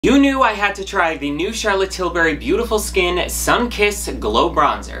You knew I had to try the new Charlotte Tilbury Beautiful Skin Sun Kiss Glow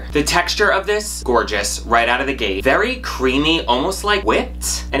Bronzer. The texture of this, gorgeous, right out of the gate. Very creamy, almost like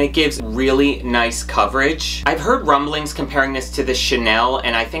whipped, and it gives really nice coverage. I've heard rumblings comparing this to the Chanel,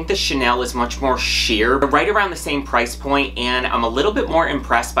 and I think the Chanel is much more sheer, but right around the same price point, and I'm a little bit more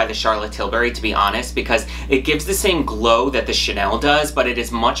impressed by the Charlotte Tilbury, to be honest, because it gives the same glow that the Chanel does, but it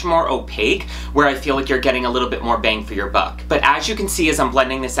is much more opaque, where I feel like you're getting a little bit more bang for your buck. But as you can see as I'm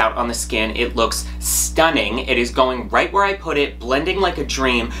blending this out on the skin, it looks stunning. It is going right where I put it, blending like a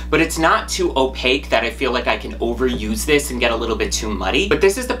dream, but it's not too opaque that I feel like I can overuse this and get a little bit too muddy. But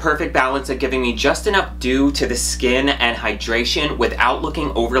this is the perfect balance of giving me just enough dew to the skin and hydration without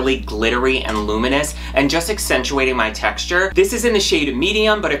looking overly glittery and luminous and just accentuating my texture. This is in the shade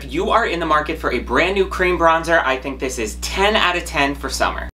medium, but if you are in the market for a brand new cream bronzer, I think this is 10 out of 10 for summer.